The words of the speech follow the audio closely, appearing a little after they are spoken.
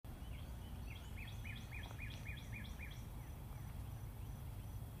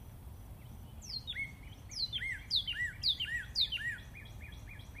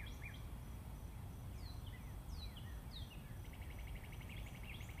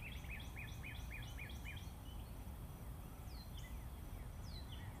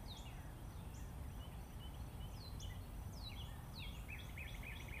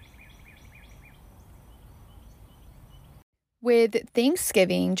With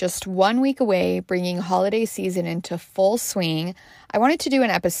Thanksgiving just 1 week away, bringing holiday season into full swing, I wanted to do an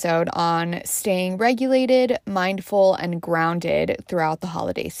episode on staying regulated, mindful, and grounded throughout the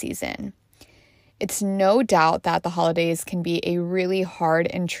holiday season. It's no doubt that the holidays can be a really hard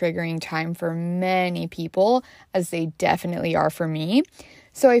and triggering time for many people, as they definitely are for me.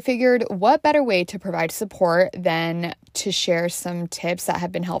 So I figured, what better way to provide support than to share some tips that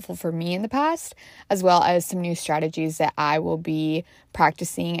have been helpful for me in the past, as well as some new strategies that I will be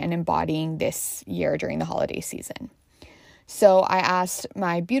practicing and embodying this year during the holiday season. So I asked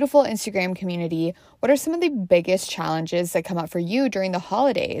my beautiful Instagram community, what are some of the biggest challenges that come up for you during the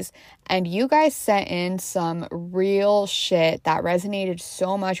holidays? And you guys sent in some real shit that resonated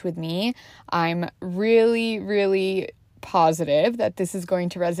so much with me. I'm really positive that this is going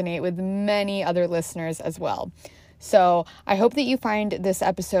to resonate with many other listeners as well. So I hope that you find this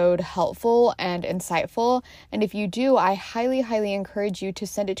episode helpful and insightful. And if you do, I highly encourage you to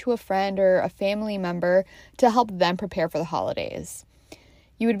send it to a friend or a family member to help them prepare for the holidays.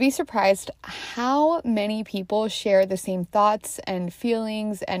 You would be surprised how many people share the same thoughts and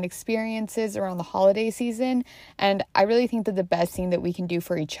feelings and experiences around the holiday season. And I really think that the best thing that we can do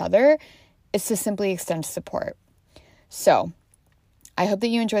for each other is to simply extend support. So I hope that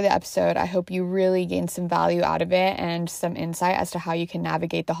you enjoy the episode. I hope you really gain some value out of it and some insight as to how you can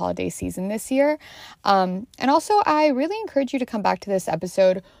navigate the holiday season this year. And also, I really encourage you to come back to this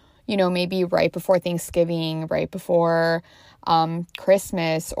episode, maybe right before Thanksgiving, right before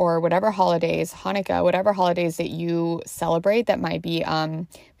Christmas, or whatever holidays, Hanukkah, whatever holidays that you celebrate that might be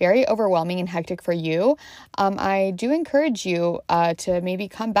very overwhelming and hectic for you. I do encourage you to maybe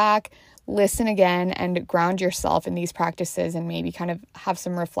come back, listen again, and ground yourself in these practices and maybe kind of have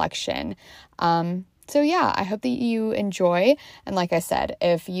some reflection. So yeah, I hope that you enjoy. And like I said,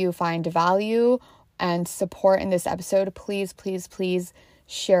 if you find value and support in this episode, please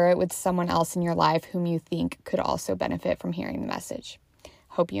share it with someone else in your life whom you think could also benefit from hearing the message.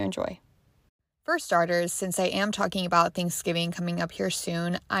 Hope you enjoy. For starters, since I am talking about Thanksgiving coming up here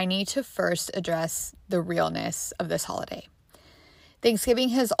soon, I need to first address the realness of this holiday. Thanksgiving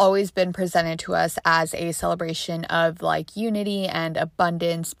has always been presented to us as a celebration of unity and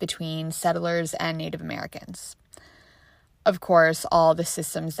abundance between settlers and Native Americans. Of course, all the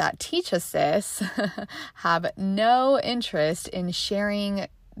systems that teach us this have no interest in sharing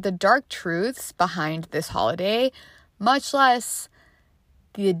the dark truths behind this holiday, much less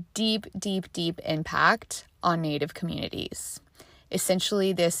the deep impact on Native communities.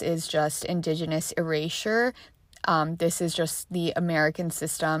 Essentially, this is just Indigenous erasure. This is just the American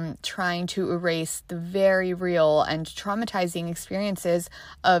system trying to erase the very real and traumatizing experiences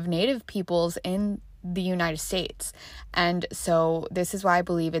of Native peoples in the United States. And so this is why I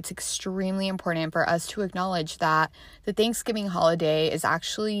believe it's extremely important for us to acknowledge that the Thanksgiving holiday is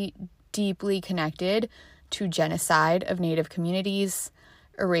actually deeply connected to genocide of Native communities,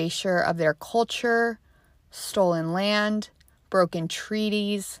 erasure of their culture, stolen land, broken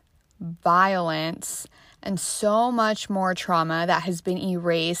treaties, violence, and so much more trauma that has been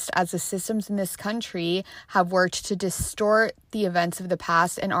erased as the systems in this country have worked to distort the events of the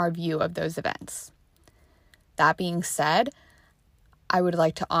past and our view of those events. That being said, I would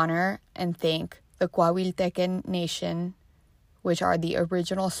like to honor and thank the Coahuiltecan Nation, which are the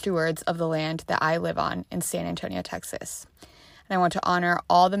original stewards of the land that I live on in San Antonio, Texas. And I want to honor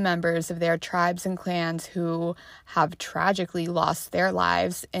all the members of their tribes and clans who have tragically lost their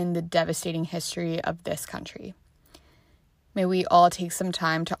lives in the devastating history of this country. May we all take some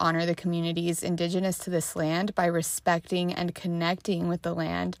time to honor the communities indigenous to this land by respecting and connecting with the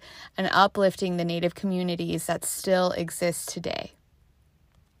land and uplifting the Native communities that still exist today.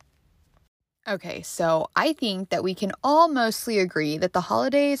 Okay, so I think that we can all mostly agree that the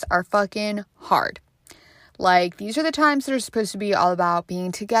holidays are fucking hard. These are the times that are supposed to be all about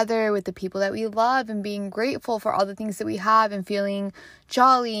being together with the people that we love and being grateful for all the things that we have and feeling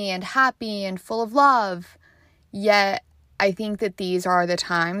jolly and happy and full of love. Yet, I think that these are the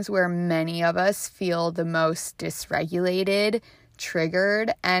times where many of us feel the most dysregulated,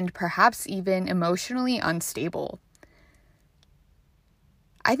 triggered, and perhaps even emotionally unstable.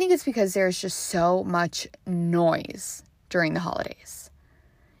 I think it's because there's just so much noise during the holidays.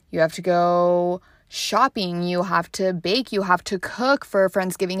 You have to go shopping, you have to bake, you have to cook for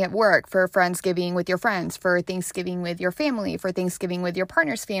Friendsgiving at work, for Friendsgiving with your friends, for Thanksgiving with your family, for Thanksgiving with your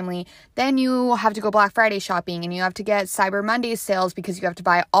partner's family. Then you have to go Black Friday shopping, and you have to get Cyber Monday sales because you have to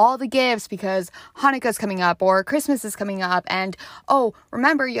buy all the gifts because Hanukkah's coming up or Christmas is coming up. And oh,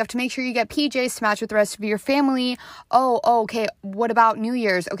 remember, you have to make sure you get PJs to match with the rest of your family. Okay, what about New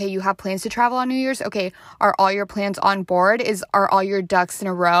Year's? Okay, you have plans to travel on New Year's? Okay, are all your plans on board? Are all your ducks in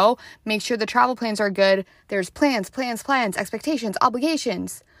a row? Make sure the travel plans are good. There's plans, expectations,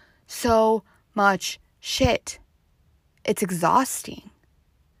 obligations. So much shit. It's exhausting.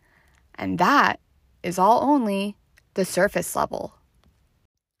 And that is all only the surface level.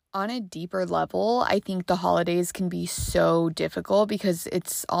 On a deeper level, I think the holidays can be so difficult because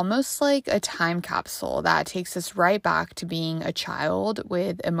it's almost like a time capsule that takes us right back to being a child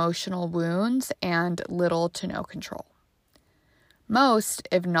with emotional wounds and little to no control. Most,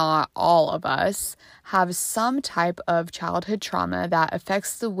 if not all of us, have some type of childhood trauma that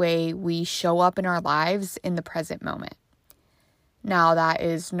affects the way we show up in our lives in the present moment. Now, that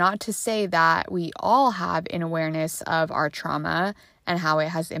is not to say that we all have an awareness of our trauma and how it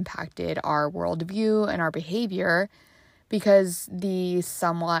has impacted our worldview and our behavior, because the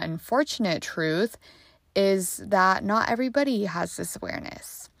somewhat unfortunate truth is that not everybody has this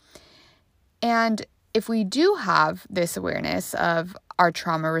awareness. And if we do have this awareness of our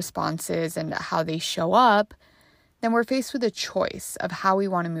trauma responses and how they show up, then we're faced with a choice of how we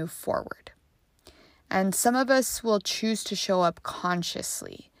want to move forward. And some of us will choose to show up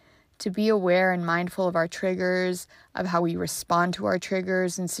consciously, to be aware and mindful of our triggers, of how we respond to our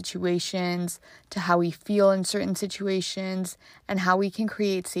triggers in situations, to how we feel in certain situations, and how we can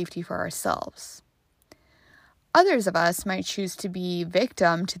create safety for ourselves. Others of us might choose to be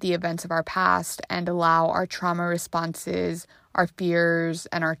victim to the events of our past and allow our trauma responses, our fears,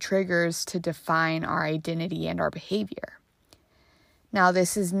 and our triggers to define our identity and our behavior. Now,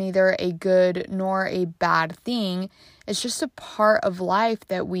 this is neither a good nor a bad thing. It's just a part of life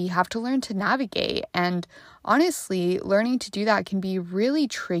that we have to learn to navigate. And honestly, learning to do that can be really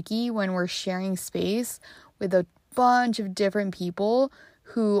tricky when we're sharing space with a bunch of different people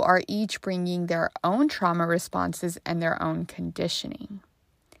who are each bringing their own trauma responses and their own conditioning.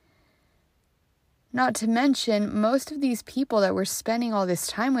 Not to mention, most of these people that we're spending all this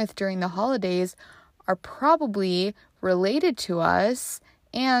time with during the holidays are probably related to us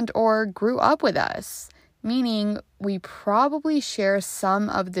and or grew up with us, meaning we probably share some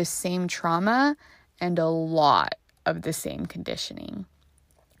of the same trauma and a lot of the same conditioning.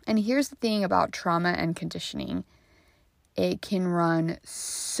 And here's the thing about trauma and conditioning. It can run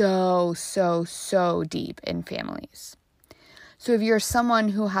so deep in families. So if you're someone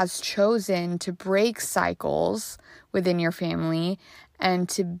who has chosen to break cycles within your family and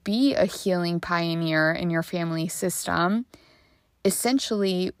to be a healing pioneer in your family system,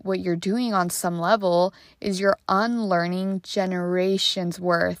 essentially what you're doing on some level is you're unlearning generations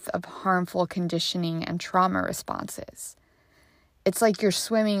worth of harmful conditioning and trauma responses. It's like you're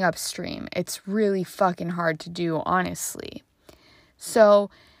swimming upstream. It's really fucking hard to do, honestly. So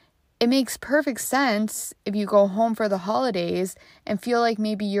it makes perfect sense if you go home for the holidays and feel like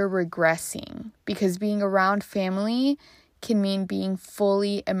maybe you're regressing, because being around family can mean being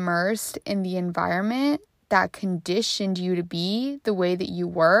fully immersed in the environment that conditioned you to be the way that you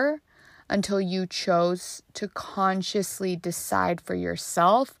were until you chose to consciously decide for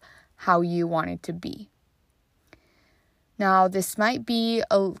yourself how you wanted to be. Now, this might be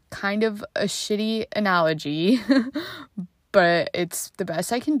a kind of a shitty analogy, but it's the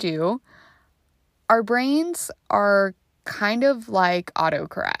best I can do. Our brains are kind of like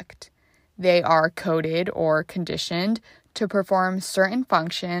autocorrect. They are coded or conditioned to perform certain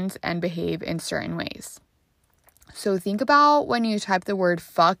functions and behave in certain ways. So think about when you type the word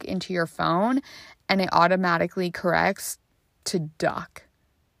fuck into your phone and it automatically corrects to duck.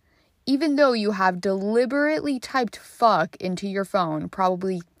 Even though you have deliberately typed fuck into your phone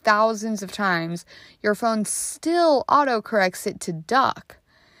probably thousands of times, your phone still autocorrects it to duck.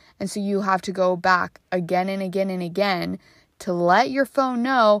 And so you have to go back again and again and again to let your phone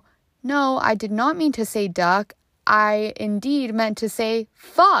know, no, I did not mean to say duck. I indeed meant to say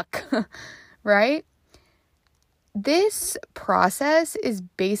fuck, right? This process is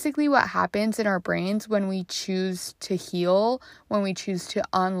basically what happens in our brains when we choose to heal, when we choose to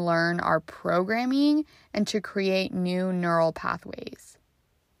unlearn our programming and to create new neural pathways.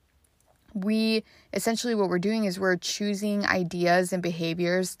 Essentially what we're doing is we're choosing ideas and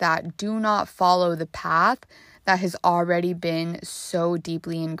behaviors that do not follow the path that has already been so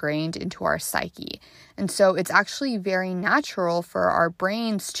deeply ingrained into our psyche. And so it's actually very natural for our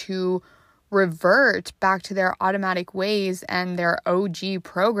brains to revert back to their automatic ways and their OG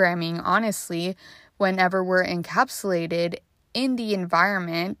programming, honestly, whenever we're encapsulated in the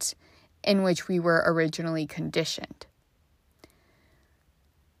environment in which we were originally conditioned.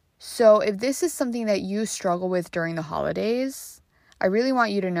 So if this is something that you struggle with during the holidays, I really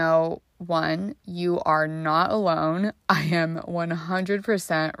want you to know, one, you are not alone. I am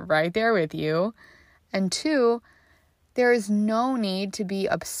 100% right there with you. And two, there is no need to be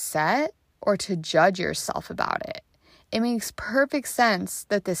upset or to judge yourself about it. It makes perfect sense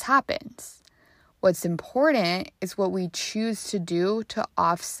that this happens. What's important is what we choose to do to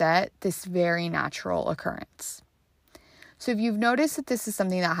offset this very natural occurrence. So if you've noticed that this is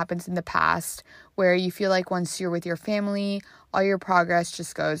something that happens in the past, where you feel like once you're with your family, all your progress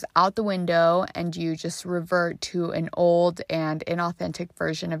just goes out the window and you just revert to an old and inauthentic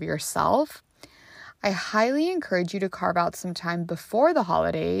version of yourself, I highly encourage you to carve out some time before the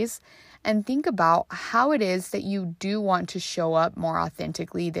holidays and think about how it is that you do want to show up more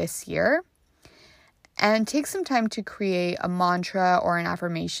authentically this year. And take some time to create a mantra or an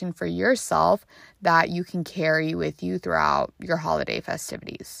affirmation for yourself that you can carry with you throughout your holiday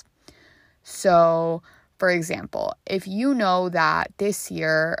festivities. So, for example, if you know that this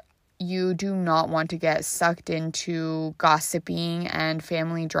year you do not want to get sucked into gossiping and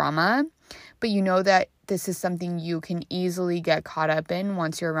family drama, but you know that this is something you can easily get caught up in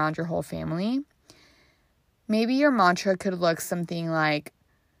once you're around your whole family, maybe your mantra could look something like,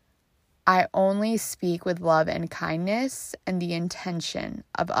 I only speak with love and kindness and the intention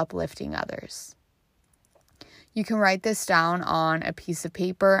of uplifting others. You can write this down on a piece of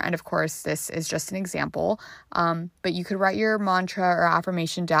paper, and of course, this is just an example, but you could write your mantra or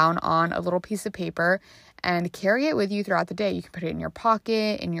affirmation down on a little piece of paper and carry it with you throughout the day. You can put it in your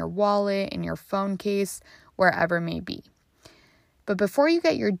pocket, in your wallet, in your phone case, wherever it may be. But before you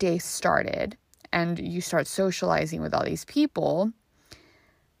get your day started and you start socializing with all these people,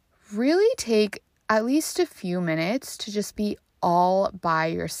 really take at least a few minutes to just be all by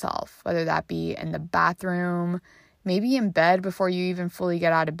yourself, whether that be in the bathroom, maybe in bed before you even fully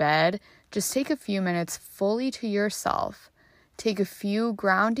get out of bed. Just take a few minutes fully to yourself. Take a few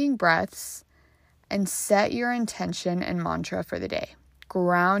grounding breaths and set your intention and mantra for the day.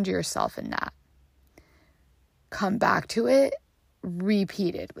 Ground yourself in that. Come back to it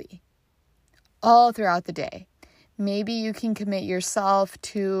repeatedly, all throughout the day. Maybe you can commit yourself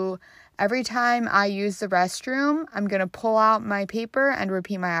to every time I use the restroom, I'm going to pull out my paper and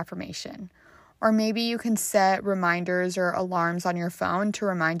repeat my affirmation. Or maybe you can set reminders or alarms on your phone to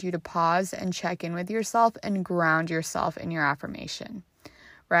remind you to pause and check in with yourself and ground yourself in your affirmation,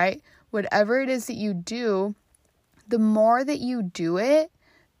 right? Whatever it is that you do, the more that you do it,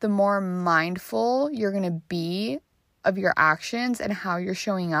 the more mindful you're going to be of your actions and how you're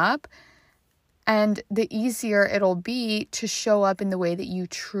showing up. And the easier it'll be to show up in the way that you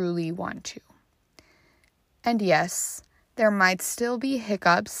truly want to. And yes, there might still be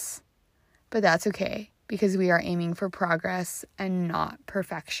hiccups, but that's okay because we are aiming for progress and not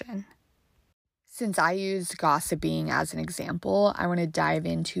perfection. Since I used gossiping as an example, I want to dive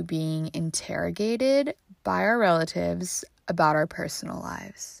into being interrogated by our relatives about our personal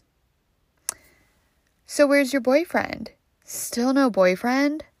lives. So where's your boyfriend? Still no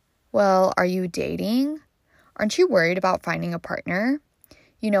boyfriend? Well, are you dating? Aren't you worried about finding a partner?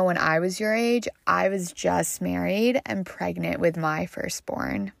 You know, when I was your age, I was just married and pregnant with my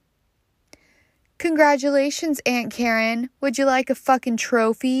firstborn. Congratulations, Aunt Karen. Would you like a fucking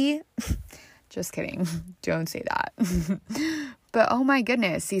trophy? Just kidding. Don't say that. But oh my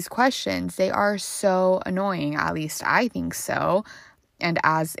goodness, these questions, they are so annoying. At least I think so. And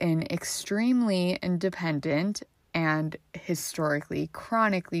as an extremely independent and historically,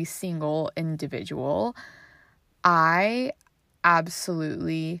 chronically single individual, I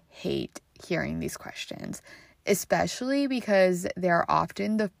absolutely hate hearing these questions, especially because they're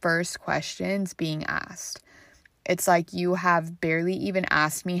often the first questions being asked. It's like you have barely even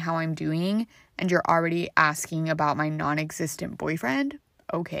asked me how I'm doing, and you're already asking about my non-existent boyfriend.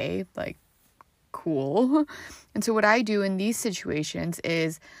 Okay, like, cool. And so what I do in these situations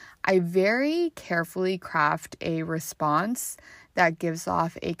is I very carefully craft a response that gives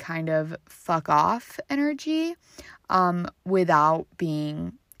off a kind of fuck off energy, without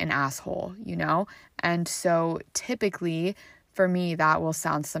being an asshole, you know? And so typically for me, that will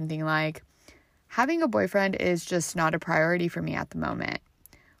sound something like, having a boyfriend is just not a priority for me at the moment.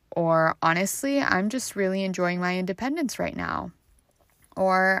 Or honestly, I'm just really enjoying my independence right now.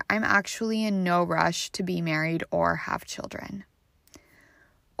 Or I'm actually in no rush to be married or have children.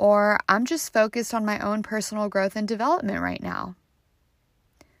 Or I'm just focused on my own personal growth and development right now.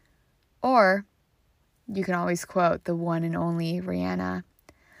 Or you can always quote the one and only Rihanna,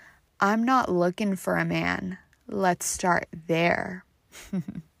 "I'm not looking for a man. Let's start there."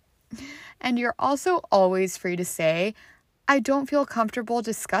 And you're also always free to say, "I don't feel comfortable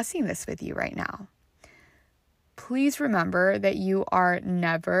discussing this with you right now." Please remember that you are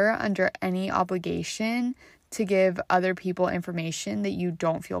never under any obligation to give other people information that you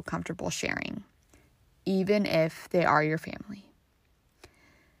don't feel comfortable sharing, even if they are your family.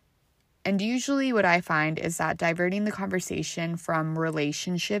 And usually what I find is that diverting the conversation from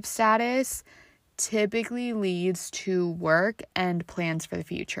relationship status typically leads to work and plans for the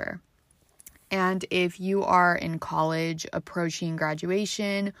future. And if you are in college, approaching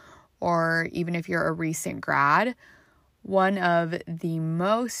graduation, or even if you're a recent grad, one of the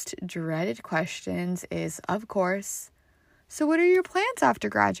most dreaded questions is, of course, "So what are your plans after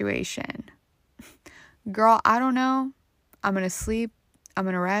graduation?" Girl, I don't know. I'm going to sleep. I'm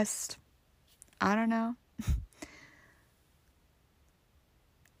going to rest. I don't know.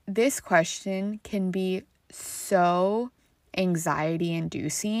 This question can be so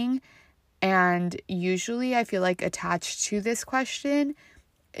anxiety-inducing, and usually I feel like attached to this question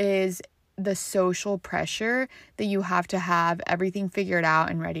is the social pressure that you have to have everything figured out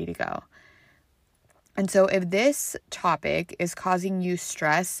and ready to go. And so if this topic is causing you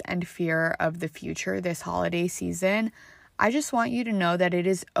stress and fear of the future this holiday season, I just want you to know that it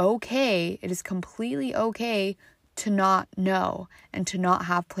is okay. It is completely okay to not know and to not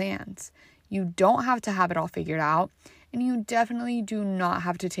have plans. You don't have to have it all figured out, and you definitely do not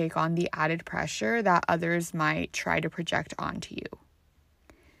have to take on the added pressure that others might try to project onto you.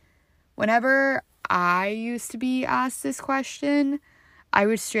 Whenever I used to be asked this question, I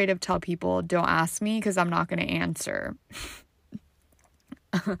would straight up tell people, "Don't ask me because I'm not going to answer."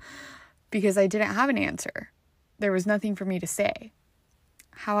 Because I didn't have an answer. There was nothing for me to say.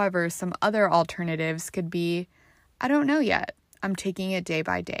 However, some other alternatives could be, "I don't know yet. I'm taking it day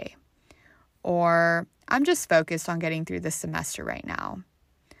by day." Or, "I'm just focused on getting through this semester right now."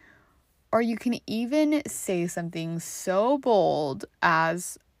 Or you can even say something so bold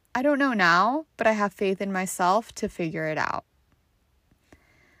as, "I don't know now, but I have faith in myself to figure it out."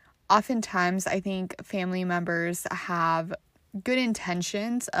 Oftentimes, I think family members have good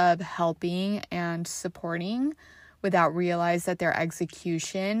intentions of helping and supporting without realize that their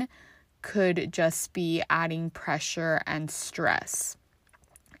execution could just be adding pressure and stress.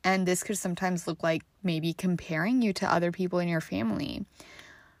 And this could sometimes look like maybe comparing you to other people in your family.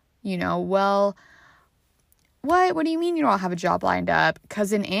 "Well, what do you mean you don't have a job lined up?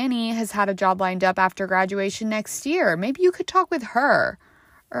 Cousin Annie has had a job lined up after graduation next year. Maybe you could talk with her."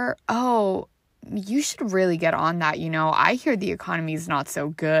 Or, "Oh, you should really get on that. I hear the economy is not so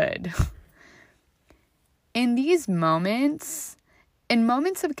good." In moments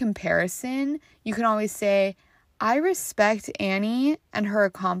of comparison, you can always say, "I respect Annie and her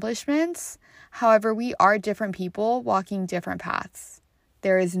accomplishments. However, we are different people walking different paths.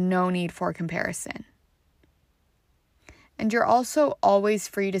 There is no need for comparison." And you're also always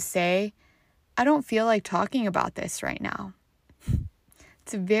free to say, "I don't feel like talking about this right now."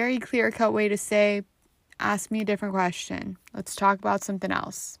 It's a very clear-cut way to say, "Ask me a different question. Let's talk about something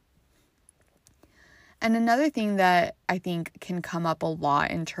else." And another thing that I think can come up a lot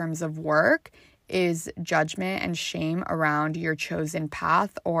in terms of work is judgment and shame around your chosen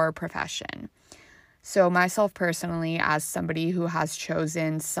path or profession. So myself personally, as somebody who has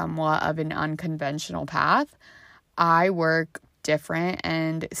chosen somewhat of an unconventional path, I work different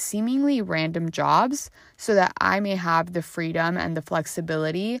and seemingly random jobs so that I may have the freedom and the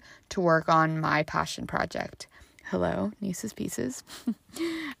flexibility to work on my passion project. Hello, Niece's Pieces.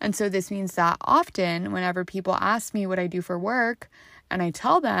 And so this means that often whenever people ask me what I do for work and I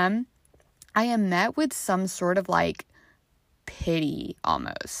tell them, I am met with some sort of pity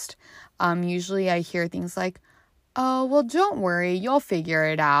almost. Usually I hear things like, "Oh, well, don't worry, you'll figure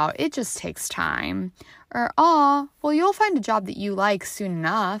it out. It just takes time." Or, "Oh, well, you'll find a job that you like soon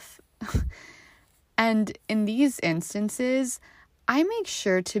enough." And in these instances, I make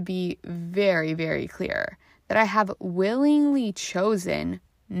sure to be very, very clear that I have willingly chosen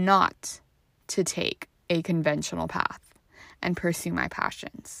not to take a conventional path and pursue my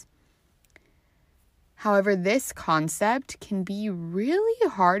passions. However, this concept can be really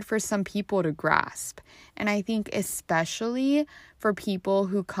hard for some people to grasp. And I think especially for people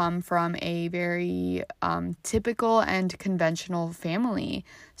who come from a very typical and conventional family.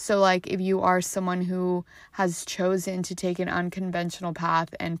 So if you are someone who has chosen to take an unconventional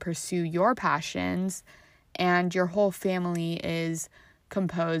path and pursue your passions, and your whole family is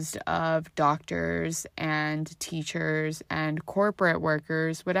composed of doctors and teachers and corporate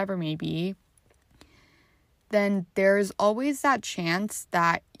workers, whatever may be, then there's always that chance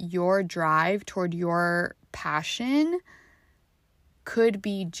that your drive toward your passion could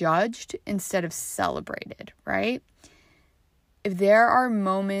be judged instead of celebrated, right? If there are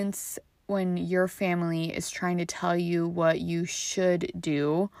moments when your family is trying to tell you what you should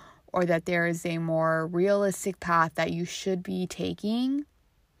do, or that there is a more realistic path that you should be taking,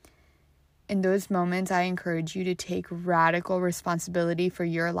 in those moments, I encourage you to take radical responsibility for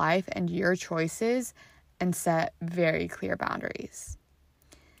your life and your choices and set very clear boundaries.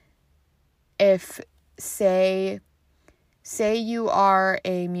 If, say you are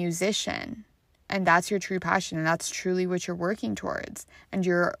a musician and that's your true passion and that's truly what you're working towards, and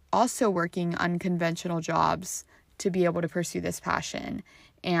you're also working unconventional jobs to be able to pursue this passion,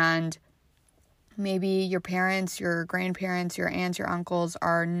 and maybe your parents, your grandparents, your aunts, your uncles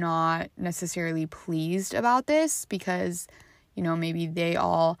are not necessarily pleased about this because, maybe they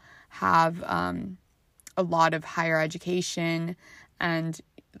all have a lot of higher education and,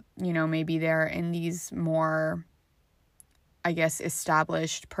 maybe they're in these more,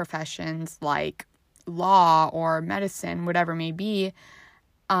 established professions like law or medicine, whatever may be.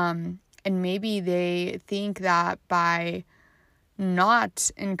 And maybe they think that by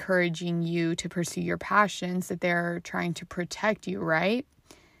not encouraging you to pursue your passions, that they're trying to protect you, right?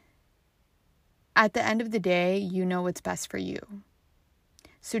 At the end of the day, you know what's best for you.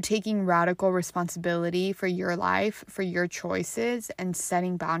 So taking radical responsibility for your life, for your choices, and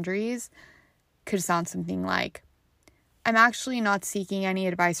setting boundaries could sound something like, I'm actually not seeking any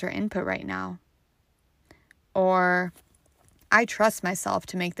advice or input right now. Or, I trust myself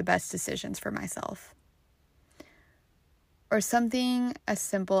to make the best decisions for myself. Or something as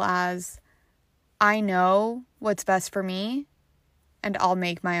simple as, I know what's best for me, and I'll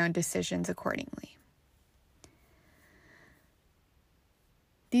make my own decisions accordingly.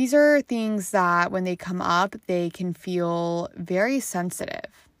 These are things that when they come up, they can feel very sensitive.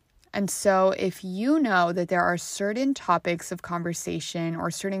 And so if you know that there are certain topics of conversation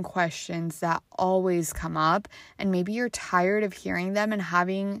or certain questions that always come up, and maybe you're tired of hearing them and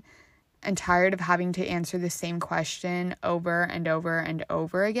tired of having to answer the same question over and over and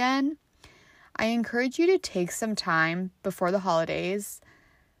over again, I encourage you to take some time before the holidays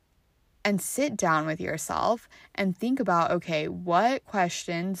and sit down with yourself and think about, okay, what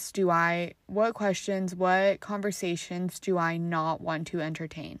conversations do I not want to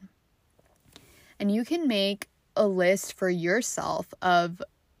entertain? And you can make a list for yourself of,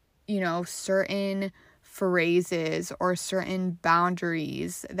 certain phrases or certain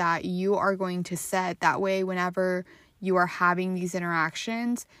boundaries that you are going to set. That way, whenever you are having these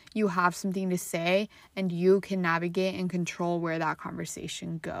interactions, you have something to say and you can navigate and control where that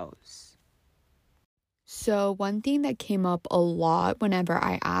conversation goes. So one thing that came up a lot whenever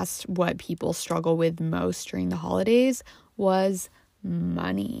I asked what people struggle with most during the holidays was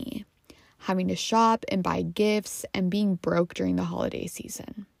money. Having to shop and buy gifts and being broke during the holiday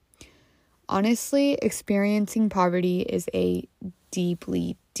season. Honestly, experiencing poverty is a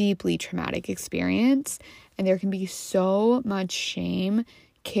deeply, deeply traumatic experience, and there can be so much shame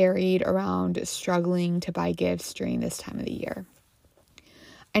carried around struggling to buy gifts during this time of the year.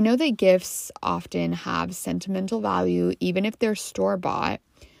 I know that gifts often have sentimental value, even if they're store-bought,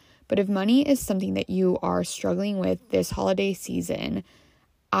 but if money is something that you are struggling with this holiday season,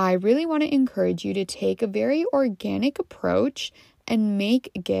 I really want to encourage you to take a very organic approach and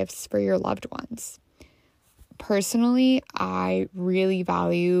make gifts for your loved ones. Personally, I really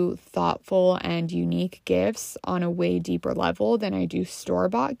value thoughtful and unique gifts on a way deeper level than I do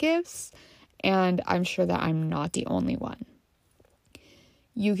store-bought gifts, and I'm sure that I'm not the only one.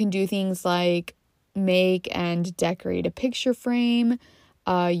 You can do things like make and decorate a picture frame.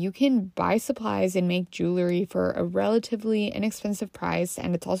 You can buy supplies and make jewelry for a relatively inexpensive price,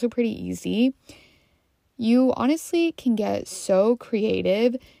 and it's also pretty easy. You honestly can get so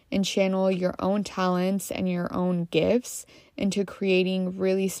creative and channel your own talents and your own gifts into creating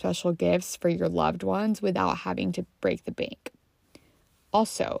really special gifts for your loved ones without having to break the bank.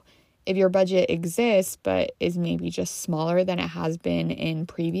 Also, if your budget exists but is maybe just smaller than it has been in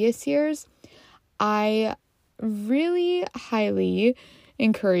previous years, I really highly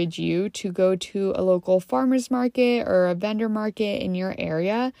encourage you to go to a local farmer's market or a vendor market in your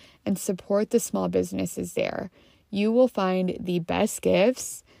area and support the small businesses there. You will find the best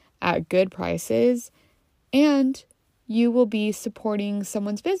gifts at good prices, and you will be supporting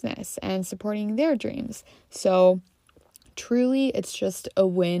someone's business and supporting their dreams. So truly, it's just a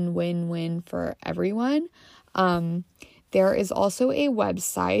win-win-win for everyone. There is also a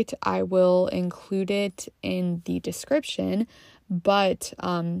website. I will include it in the description, but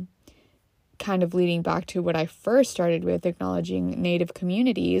kind of leading back to what I first started with, acknowledging Native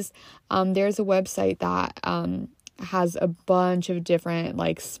communities, there's a website that has a bunch of different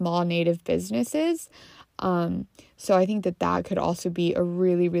like small Native businesses. So I think that could also be a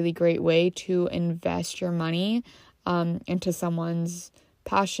really, really great way to invest your money into someone's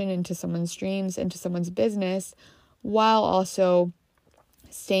passion, into someone's dreams, into someone's business, while also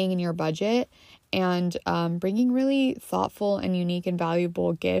staying in your budget and bringing really thoughtful and unique and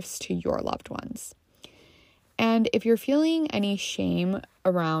valuable gifts to your loved ones. And if you're feeling any shame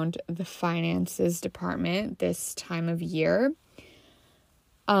around the finances department this time of year,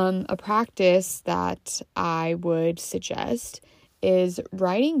 a practice that I would suggest is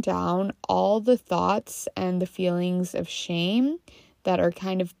writing down all the thoughts and the feelings of shame that are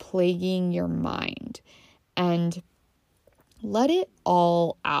kind of plaguing your mind, and let it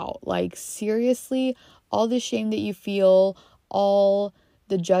all out. Like, seriously, all the shame that you feel, all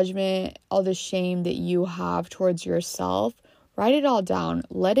the judgment, all the shame that you have towards yourself, write it all down.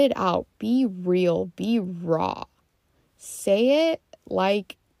 Let it out. Be real. Be raw. Say it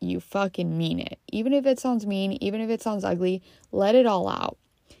like you fucking mean it. Even if it sounds mean, even if it sounds ugly, let it all out.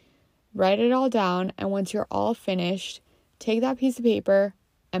 Write it all down, and once you're all finished, take that piece of paper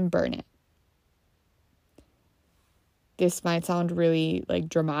and burn it. This might sound really like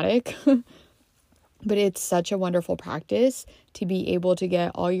dramatic, but it's such a wonderful practice to be able to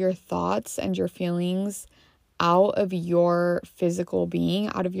get all your thoughts and your feelings out of your physical being,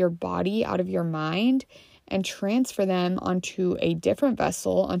 out of your body, out of your mind, and transfer them onto a different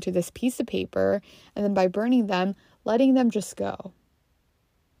vessel, onto this piece of paper, and then by burning them, letting them just go.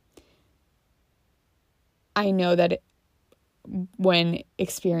 I know that when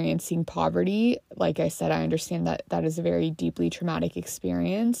experiencing poverty, like I said, I understand that is a very deeply traumatic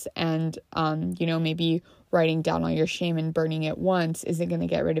experience, and maybe writing down all your shame and burning it once isn't going to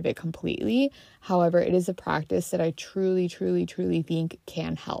get rid of it completely. However, it is a practice that I truly, truly, truly think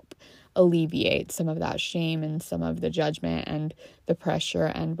can help alleviate some of that shame and some of the judgment and the pressure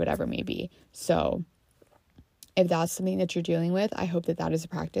and whatever may be. So if that's something that you're dealing with, I hope that is a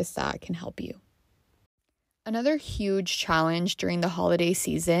practice that can help you. Another huge challenge during the holiday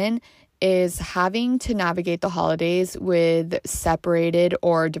season is having to navigate the holidays with separated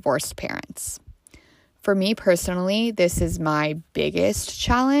or divorced parents. For me personally, this is my biggest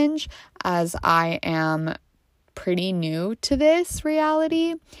challenge, as I am pretty new to this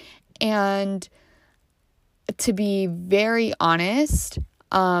reality. And to be very honest,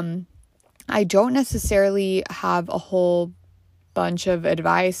 I don't necessarily have a whole bunch of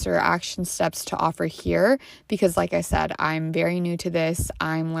advice or action steps to offer here, because like I said, I'm very new to this.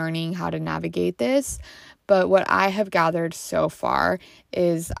 I'm learning how to navigate this. But what I have gathered so far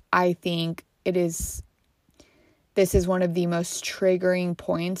is I think this is one of the most triggering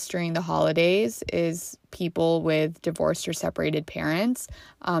points during the holidays, is people with divorced or separated parents,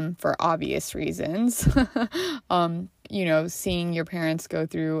 for obvious reasons. Seeing your parents go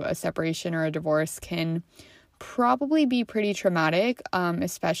through a separation or a divorce can probably be pretty traumatic,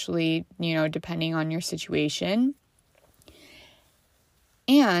 especially, depending on your situation.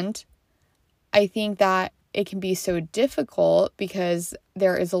 And I think that it can be so difficult because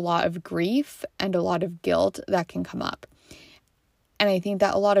there is a lot of grief and a lot of guilt that can come up. And I think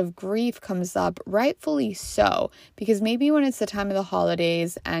that a lot of grief comes up, rightfully so, because maybe when it's the time of the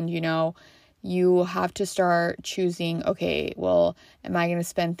holidays and, you have to start choosing, okay, well, am I going to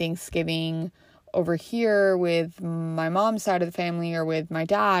spend Thanksgiving over here with my mom's side of the family, or with my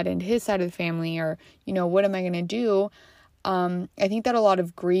dad and his side of the family, or, what am I going to do? I think that a lot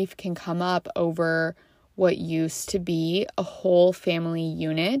of grief can come up over what used to be a whole family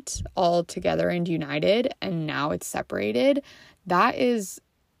unit all together and united, and now it's separated. That is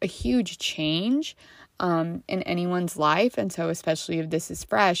a huge change in anyone's life. And so especially if this is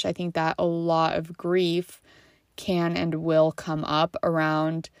fresh, I think that a lot of grief can and will come up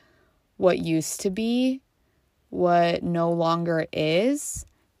around what used to be, what no longer is,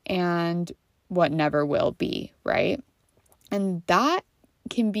 and what never will be, right? And that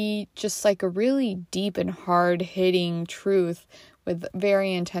can be just like a really deep and hard-hitting truth with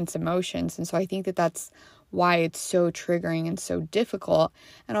very intense emotions. And so I think that that's why it's so triggering and so difficult.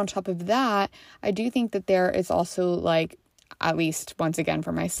 And on top of that, I do think that there is also, like, at least once again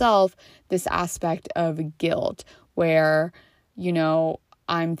for myself, this aspect of guilt where,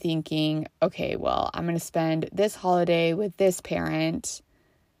 I'm thinking, okay, well, I'm going to spend this holiday with this parent,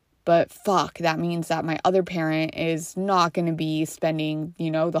 But fuck, that means that my other parent is not going to be spending,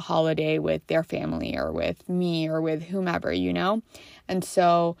 the holiday with their family or with me or with whomever, And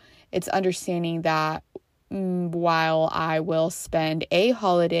so it's understanding that while I will spend a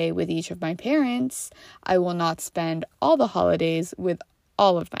holiday with each of my parents, I will not spend all the holidays with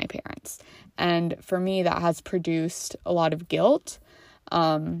all of my parents. And for me, that has produced a lot of guilt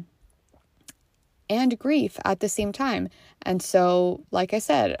and grief at the same time. And so, like I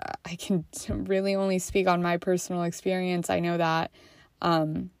said, I can really only speak on my personal experience. I know that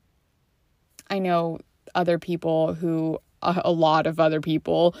I know other people who a lot of other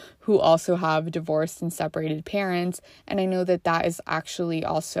people who also have divorced and separated parents. And I know that that is actually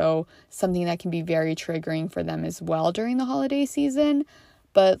also something that can be very triggering for them as well during the holiday season.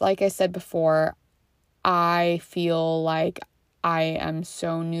 But like I said before, I feel like I am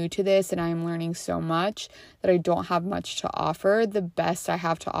so new to this and I'm learning so much that I don't have much to offer. The best I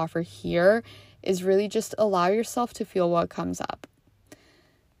have to offer here is really just allow yourself to feel what comes up.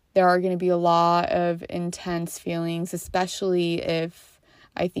 There are going to be a lot of intense feelings, especially if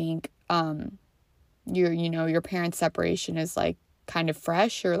I think your parents' separation is like kind of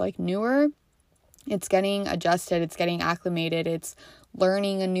fresh or like newer. It's getting adjusted, it's getting acclimated, it's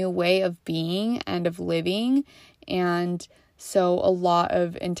learning a new way of being and of living. And so a lot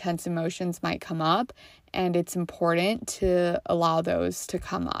of intense emotions might come up, and it's important to allow those to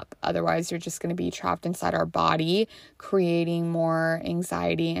come up. Otherwise, you're just going to be trapped inside our body, creating more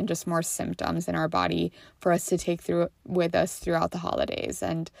anxiety and just more symptoms in our body for us to take through with us throughout the holidays.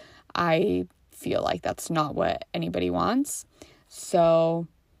 And I feel like that's not what anybody wants. So,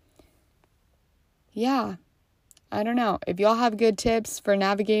 yeah, I don't know. If y'all have good tips for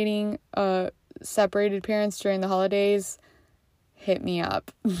navigating separated parents during the holidays, hit me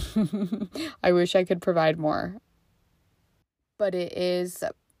up. I wish I could provide more. But it is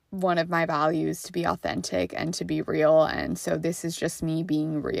one of my values to be authentic and to be real. And so this is just me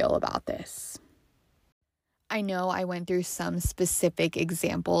being real about this. I know I went through some specific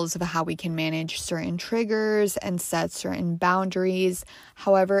examples of how we can manage certain triggers and set certain boundaries.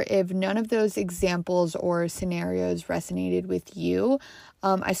 However, if none of those examples or scenarios resonated with you,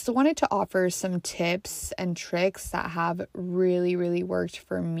 I still wanted to offer some tips and tricks that have really, really worked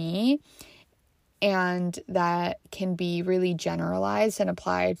for me and that can be really generalized and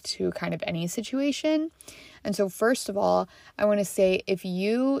applied to kind of any situation. And so first of all, I want to say if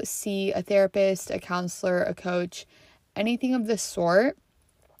you see a therapist, a counselor, a coach, anything of the sort,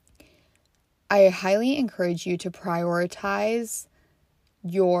 I highly encourage you to prioritize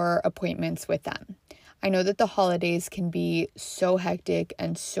your appointments with them. I know that the holidays can be so hectic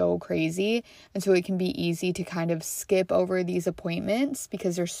and so crazy, and so it can be easy to kind of skip over these appointments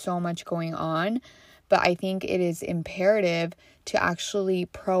because there's so much going on. But I think it is imperative to actually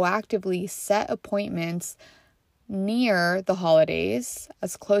proactively set appointments near the holidays,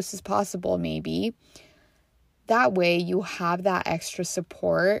 as close as possible maybe. That way you have that extra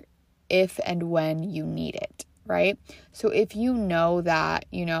support if and when you need it, right? So if you know that,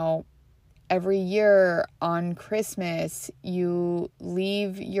 every year on Christmas, you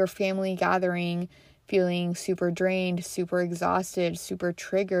leave your family gathering feeling super drained, super exhausted, super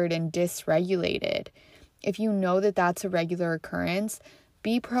triggered, and dysregulated. If you know that that's a regular occurrence,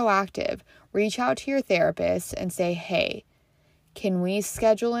 be proactive. Reach out to your therapist and say, hey, can we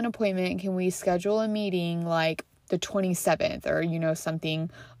schedule an appointment? Can we schedule a meeting like the 27th or, something,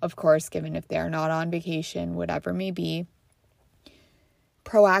 of course, given if they're not on vacation, whatever may be.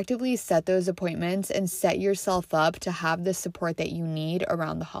 Proactively set those appointments and set yourself up to have the support that you need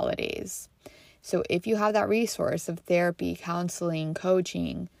around the holidays. So if you have that resource of therapy, counseling,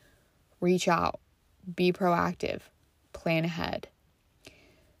 coaching, reach out, be proactive, plan ahead.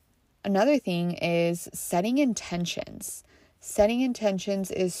 Another thing is setting intentions. Setting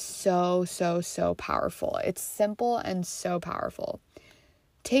intentions is so, so, so powerful. It's simple and so powerful.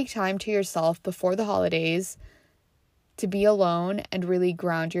 Take time to yourself before the holidays to be alone and really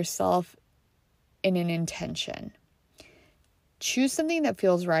ground yourself in an intention. Choose something that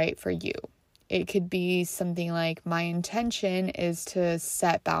feels right for you. It could be something like, my intention is to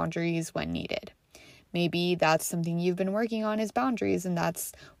set boundaries when needed. Maybe that's something you've been working on is boundaries, and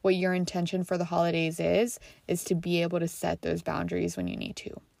that's what your intention for the holidays is to be able to set those boundaries when you need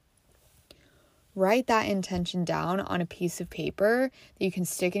to. Write that intention down on a piece of paper that you can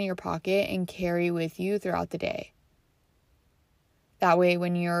stick in your pocket and carry with you throughout the day. That way,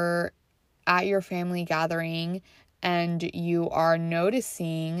 when you're at your family gathering and you are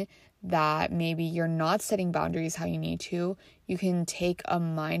noticing that maybe you're not setting boundaries how you need to, you can take a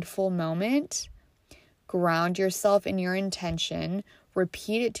mindful moment, ground yourself in your intention,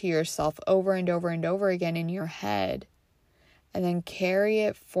 repeat it to yourself over and over and over again in your head, and then carry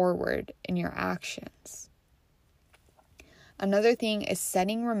it forward in your actions. Another thing is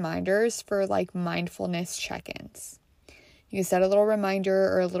setting reminders for like mindfulness check-ins. You can set a little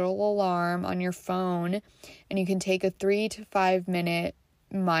reminder or a little alarm on your phone, and you can take a 3 to 5 minute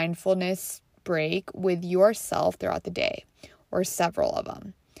mindfulness break with yourself throughout the day, or several of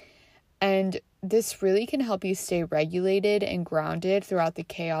them. And this really can help you stay regulated and grounded throughout the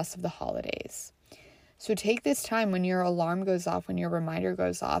chaos of the holidays. So take this time when your alarm goes off, when your reminder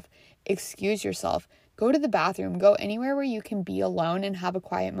goes off, excuse yourself, go to the bathroom, go anywhere where you can be alone and have a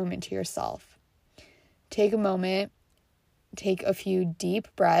quiet moment to yourself. Take a moment, take a few deep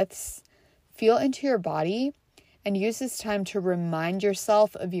breaths, feel into your body, and use this time to remind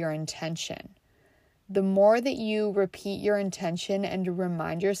yourself of your intention. The more that you repeat your intention and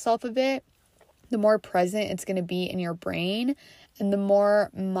remind yourself of it, the more present it's going to be in your brain, and the more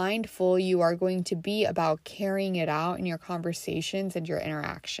mindful you are going to be about carrying it out in your conversations and your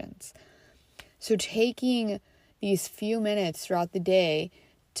interactions. So taking these few minutes throughout the day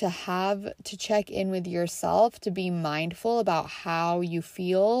to check in with yourself, to be mindful about how you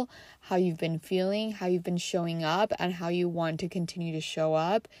feel, how you've been feeling, how you've been showing up, and how you want to continue to show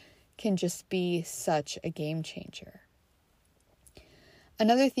up, can just be such a game changer.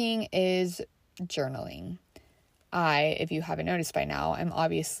 Another thing is journaling. If you haven't noticed by now, I'm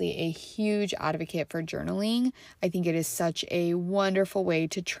obviously a huge advocate for journaling. I think it is such a wonderful way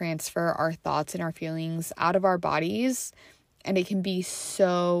to transfer our thoughts and our feelings out of our bodies, and it can be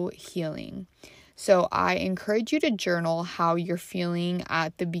so healing. So I encourage you to journal how you're feeling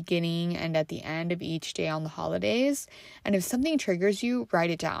at the beginning and at the end of each day on the holidays. And if something triggers you,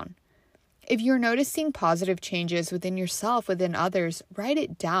 write it down. If you're noticing positive changes within yourself, within others, write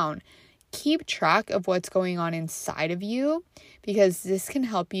it down. Keep track of what's going on inside of you, because this can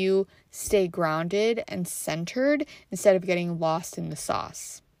help you stay grounded and centered instead of getting lost in the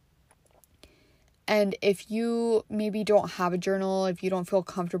sauce. And if you maybe don't have a journal, if you don't feel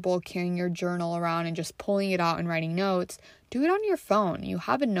comfortable carrying your journal around and just pulling it out and writing notes, do it on your phone. You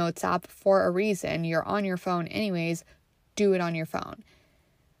have a notes app for a reason. You're on your phone anyways. Do it on your phone.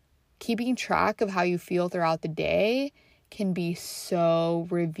 Keeping track of how you feel throughout the day can be so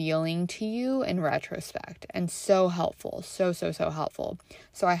revealing to you in retrospect, and so helpful, so helpful.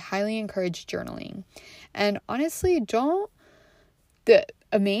 So I highly encourage journaling. And honestly,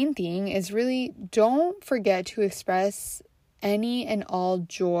 a main thing is really don't forget to express any and all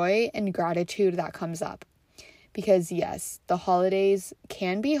joy and gratitude that comes up. Because yes, the holidays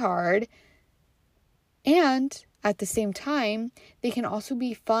can be hard, and at the same time, they can also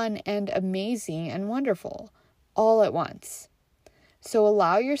be fun and amazing and wonderful all at once. So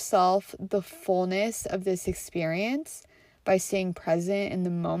allow yourself the fullness of this experience by staying present in the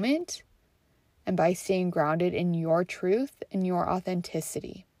moment and by staying grounded in your truth and your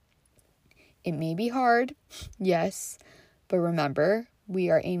authenticity. It may be hard, yes, but remember, we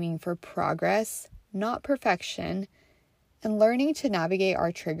are aiming for progress, not perfection, and learning to navigate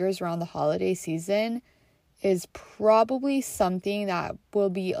our triggers around the holiday season is probably something that will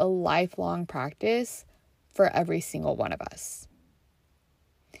be a lifelong practice for every single one of us.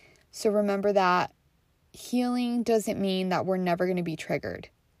 So remember that healing doesn't mean that we're never going to be triggered.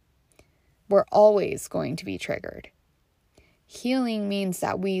 We're always going to be triggered. Healing means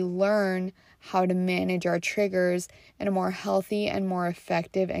that we learn how to manage our triggers in a more healthy and more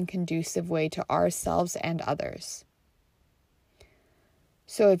effective and conducive way to ourselves and others.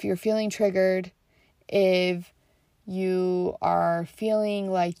 So if you're feeling triggered, if you are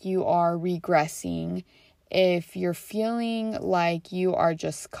feeling like you are regressing, if you're feeling like you are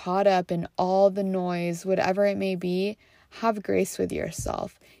just caught up in all the noise, whatever it may be, have grace with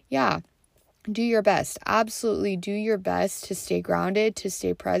yourself. Yeah, do your best. Absolutely do your best to stay grounded, to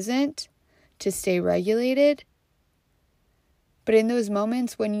stay present, to stay regulated. But in those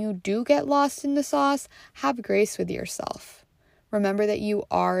moments when you do get lost in the sauce, have grace with yourself. Remember that you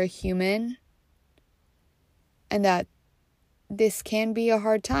are a human and that this can be a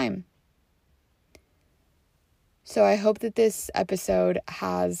hard time. So I hope that this episode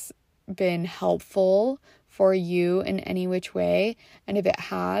has been helpful for you in any which way. And if it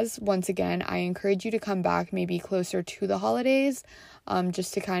has, once again, I encourage you to come back maybe closer to the holidays,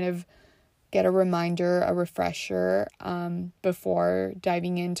 just to kind of get a reminder, a refresher, before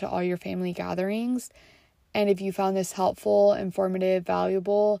diving into all your family gatherings. And if you found this helpful, informative,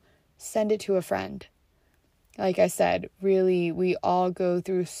 valuable, send it to a friend. Like I said, really, we all go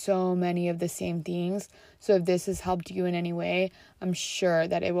through so many of the same things. So if this has helped you in any way, I'm sure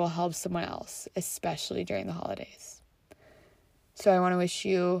that it will help someone else, especially during the holidays. So I want to wish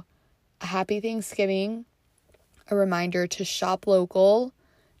you a happy Thanksgiving, a reminder to shop local,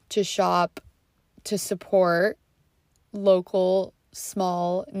 to support local,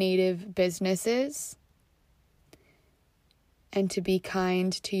 small, native businesses, and to be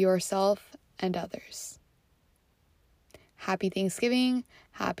kind to yourself and others. Happy Thanksgiving,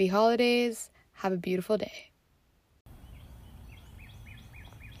 happy holidays, have a beautiful day.